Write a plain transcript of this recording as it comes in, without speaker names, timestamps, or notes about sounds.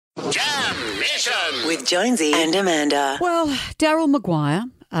Mission with Jonesy and Amanda. Well, Daryl Maguire,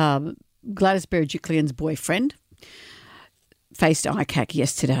 Gladys Berejiklian's boyfriend, faced ICAC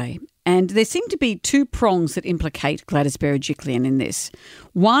yesterday. And there seem to be two prongs that implicate Gladys Berejiklian in this.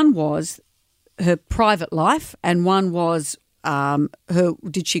 One was her private life, and one was was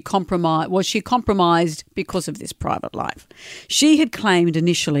she compromised because of this private life? She had claimed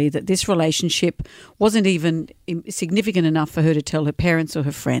initially that this relationship wasn't even significant enough for her to tell her parents or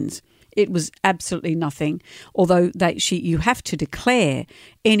her friends. It was absolutely nothing, although you have to declare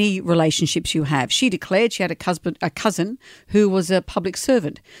any relationships you have. She declared she had a cousin who was a public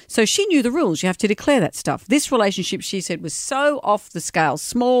servant. So she knew the rules. You have to declare that stuff. This relationship, she said, was so off the scale,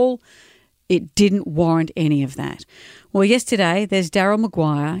 small, it didn't warrant any of that. Well, yesterday there's Daryl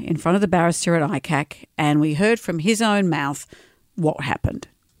Maguire in front of the barrister at ICAC, and we heard from his own mouth what happened.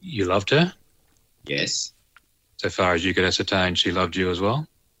 You loved her? Yes. So far as you could ascertain, she loved you as well?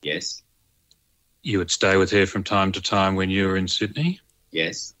 Yes. You would stay with her from time to time when you were in Sydney?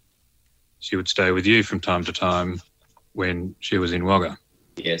 Yes. She would stay with you from time to time when she was in Wagga?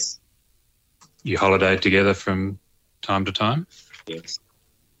 Yes. You holidayed together from time to time? Yes.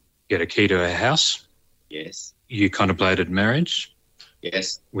 You had a key to her house? Yes. You contemplated marriage?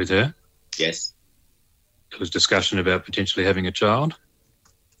 Yes. With her? Yes. There was discussion about potentially having a child?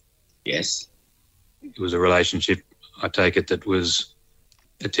 Yes. It was a relationship, I take it, that was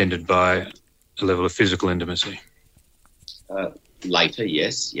attended by a level of physical intimacy? Later,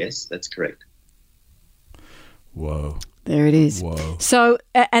 yes, that's correct. Whoa. There it is. Whoa. So,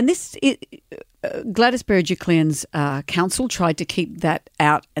 and this, Gladys Berejiklian's counsel tried to keep that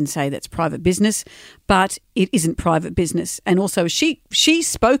out and say that's private business, but it isn't private business. And also she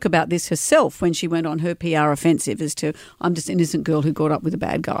spoke about this herself when she went on her PR offensive as to, I'm just an innocent girl who got up with a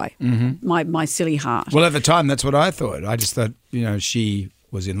bad guy. Mm-hmm. My silly heart. Well, at the time, that's what I thought. I just thought, she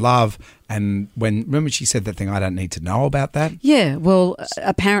was in love, and remember she said that thing, I don't need to know about that? Yeah, well,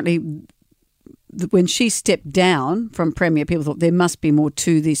 apparently when she stepped down from Premier, people thought there must be more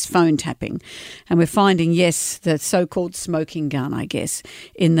to this phone tapping. And we're finding, yes, the so-called smoking gun, I guess,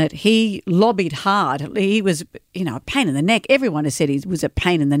 in that he lobbied hard. He was, a pain in the neck. Everyone has said he was a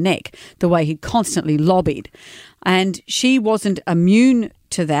pain in the neck, the way he constantly lobbied. And she wasn't immune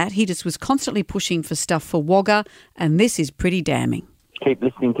to that. He just was constantly pushing for stuff for Wagga, and this is pretty damning. Keep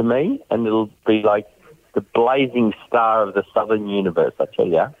listening to me and it'll be like the blazing star of the southern universe, I tell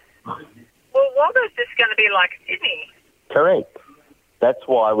you. Well, Wagga's just going to be like Sydney. Correct. That's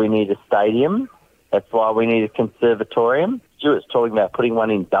why we need a stadium. That's why we need a conservatorium. Stuart's talking about putting one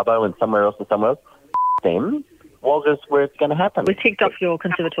in Dubbo and somewhere else. Them. Wagga's where it's going to happen. We ticked off your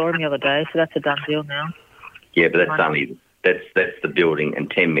conservatorium the other day, so that's a done deal now. Yeah, but that's the building and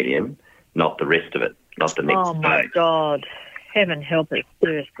 10 million, not the rest of it, not the next Oh, my stage. God. Heaven help us,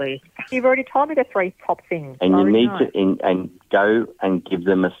 seriously. You've already told me the three top things. And you need to go and give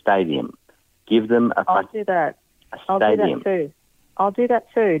them a stadium. Give them I'll do that. I'll do that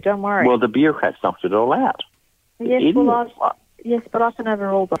too. Don't worry. Well, the bureaucrats knocked it all out. Yes, but I can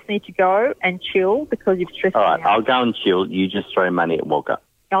overrule them. I need to go and chill because you've stressed me out. All right, I'll go and chill. You just throw money at Wagga.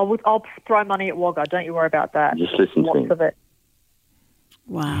 I'll throw money at Wagga. Don't you worry about that. Just listen to me. Lots of it.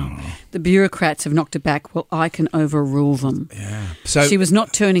 Wow. The bureaucrats have knocked it back. Well, I can overrule them. Yeah. So she was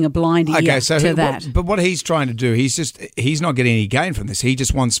not turning a blind ear to that. But what he's trying to do, he's not getting any gain from this. He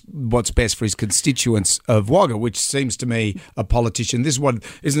just wants what's best for his constituents of Wagga, which seems to me a politician. Isn't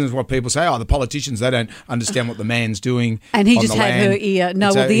this what people say? Oh, the politicians, they don't understand what the man's doing. And he on just the had land. her ear. No,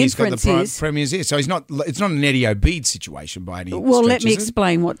 And so well, the he's got inference the is Premier's ear. So it's not an Eddie Obeid situation by any Well, stretch, let me is it?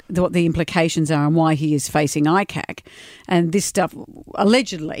 explain what the implications are and why he is facing ICAC. And this stuff,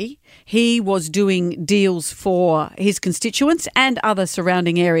 allegedly, he was doing deals for his constituents and other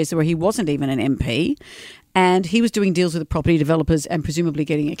surrounding areas where he wasn't even an MP. And he was doing deals with the property developers and presumably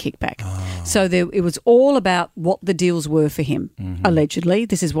getting a kickback. Oh. So it was all about what the deals were for him, allegedly.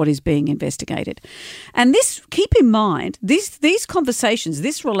 This is what is being investigated. And this, keep in mind, these conversations,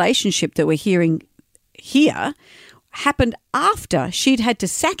 this relationship that we're hearing here happened after she'd had to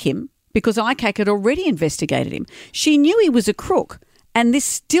sack him because ICAC had already investigated him. She knew he was a crook. And this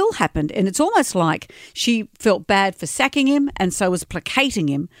still happened, and it's almost like she felt bad for sacking him and so was placating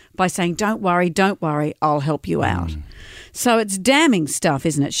him by saying, don't worry, I'll help you out. So it's damning stuff,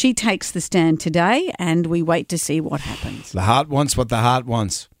 isn't it? She takes the stand today, and we wait to see what happens. The heart wants what the heart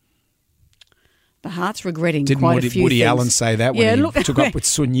wants. The heart's regretting Didn't quite a few Woody things. Allen say that when he took up with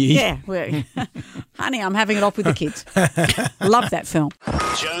Sun Yi? Yeah. Well, honey, I'm having it off with the kids. Love that film.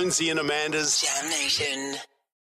 Jonesy and Amanda's Jam Nation.